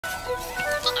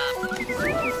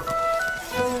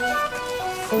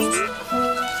We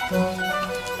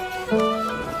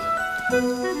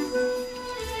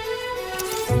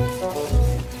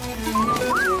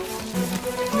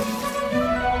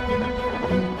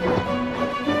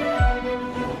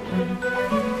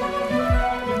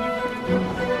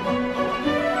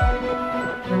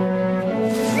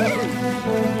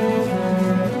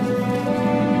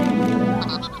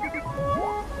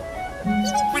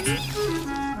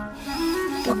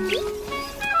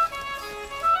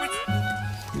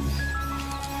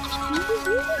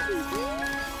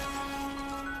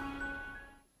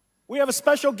have a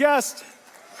special guest.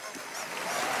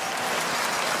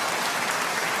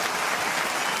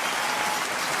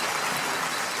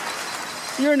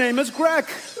 Your name is Greg.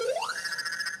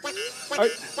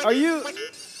 Are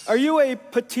you a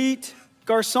petite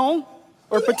garçon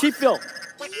or petite fille?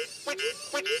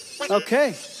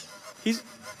 Okay.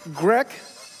 Greg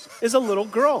is a little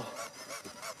girl.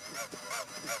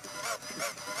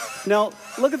 Now,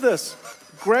 look at this.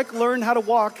 Greg learned how to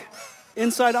walk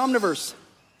inside Omniverse,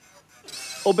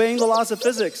 obeying the laws of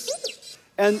physics.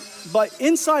 But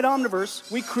inside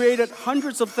Omniverse, we created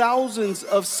hundreds of thousands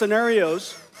of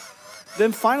scenarios.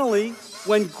 Then finally,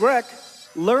 when Greg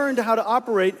learned how to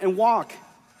operate and walk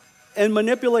and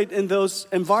manipulate in those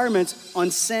environments on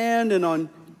sand and on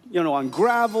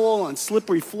gravel, on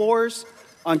slippery floors,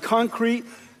 on concrete,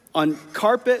 on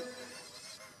carpet,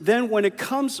 then when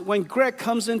Greg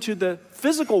comes into the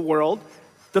physical world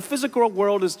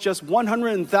is just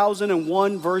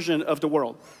 100,001 version of the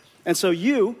world. And so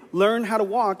you learn how to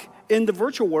walk in the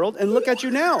virtual world, and look at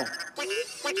you now.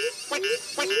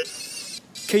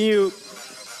 Can you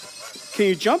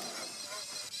jump?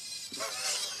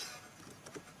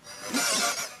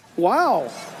 Wow.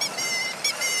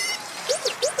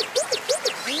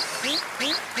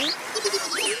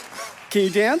 Can you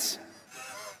dance?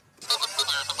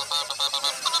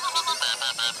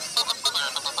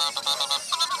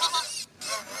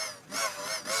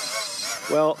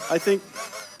 Well, I just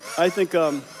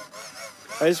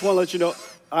want to let you know,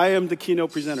 I am the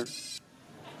keynote presenter.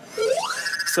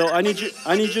 So I need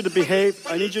you to behave.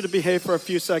 I need you to behave for a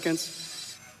few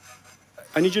seconds.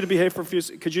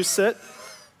 Could you sit?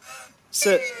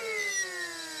 Sit.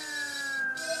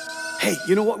 Hey,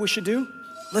 you know what we should do?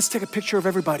 Let's take a picture of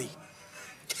everybody.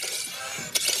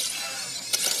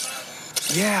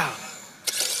 Yeah.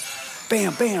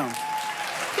 Bam, bam.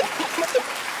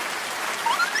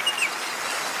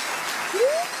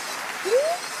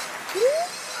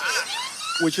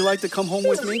 Would you like to come home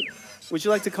with me? Would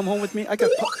you like to come home with me?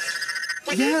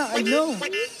 Yeah, I know.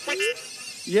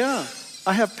 Yeah,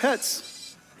 I have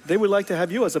pets. They would like to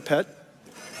have you as a pet.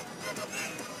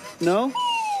 No?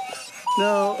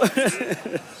 No.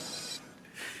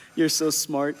 You're so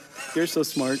smart. You're so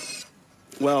smart.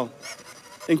 Well,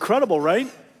 incredible, right?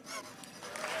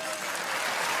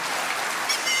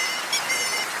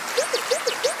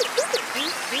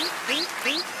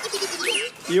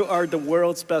 You are the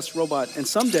world's best robot, and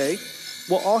someday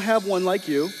we'll all have one like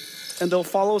you, and they'll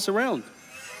follow us around.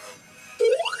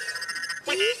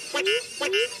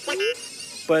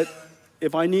 But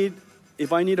if I need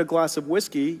a glass of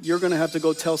whiskey, you're going to have to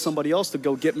go tell somebody else to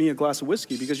go get me a glass of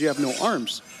whiskey because you have no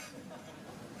arms.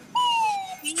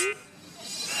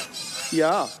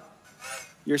 Yeah,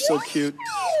 you're so cute.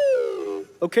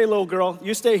 Okay, little girl,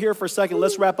 you stay here for a second.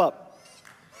 Let's wrap up.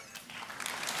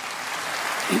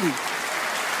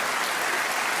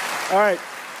 All right.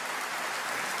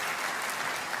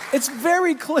 It's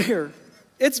very clear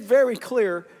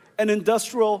an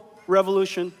industrial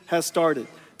revolution has started.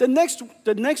 The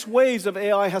next waves of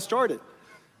AI has started.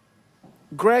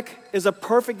 Greg is a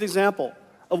perfect example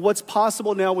of what's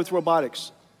possible now with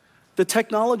robotics. The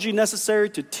technology necessary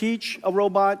to teach a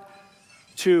robot,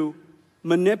 to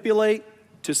manipulate,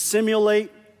 to simulate,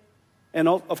 and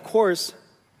of course,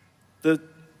 the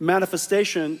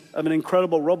manifestation of an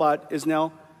incredible robot is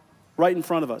now right in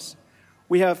front of us.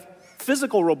 We have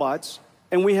physical robots,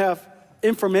 and we have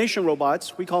information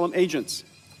robots. We call them agents.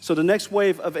 So the next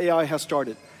wave of AI has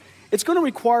started. It's going to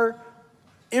require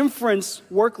inference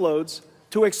workloads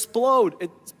to explode.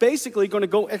 It's basically going to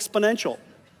go exponential.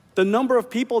 The number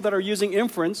of people that are using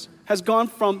inference has gone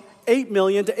from 8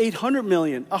 million to 800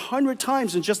 million, 100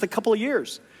 times in just a couple of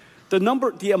years.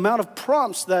 The amount of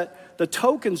prompts that the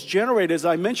tokens generate, as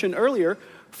I mentioned earlier,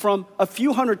 from a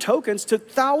few hundred tokens to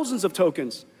thousands of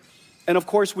tokens. And of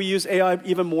course, we use AI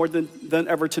even more than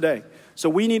ever today. So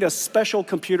we need a special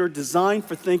computer designed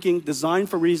for thinking, designed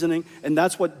for reasoning, and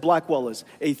that's what Blackwell is,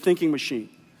 a thinking machine.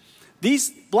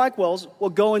 These Blackwells will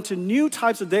go into new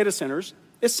types of data centers,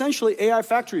 essentially AI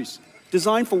factories,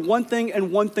 designed for one thing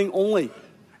and one thing only,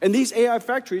 And these AI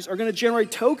factories are going to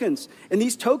generate tokens. And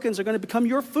these tokens are going to become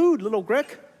your food, little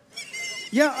Greg.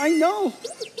 Yeah, I know.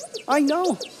 I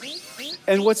know.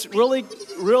 And what's really,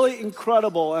 really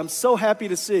incredible, I'm so happy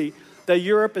to see that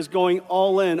Europe is going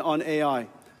all in on AI.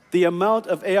 The amount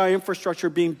of AI infrastructure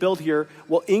being built here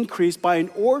will increase by an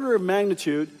order of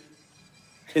magnitude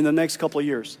in the next couple of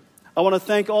years. I want to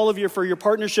thank all of you for your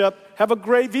partnership. Have a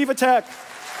great Viva Tech.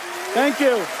 Thank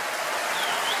you.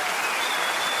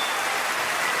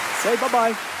 Say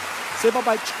bye-bye. Say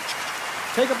bye-bye.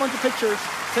 Take a bunch of pictures.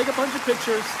 Take a bunch of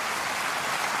pictures.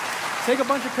 Take a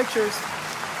bunch of pictures.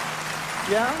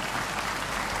 Yeah?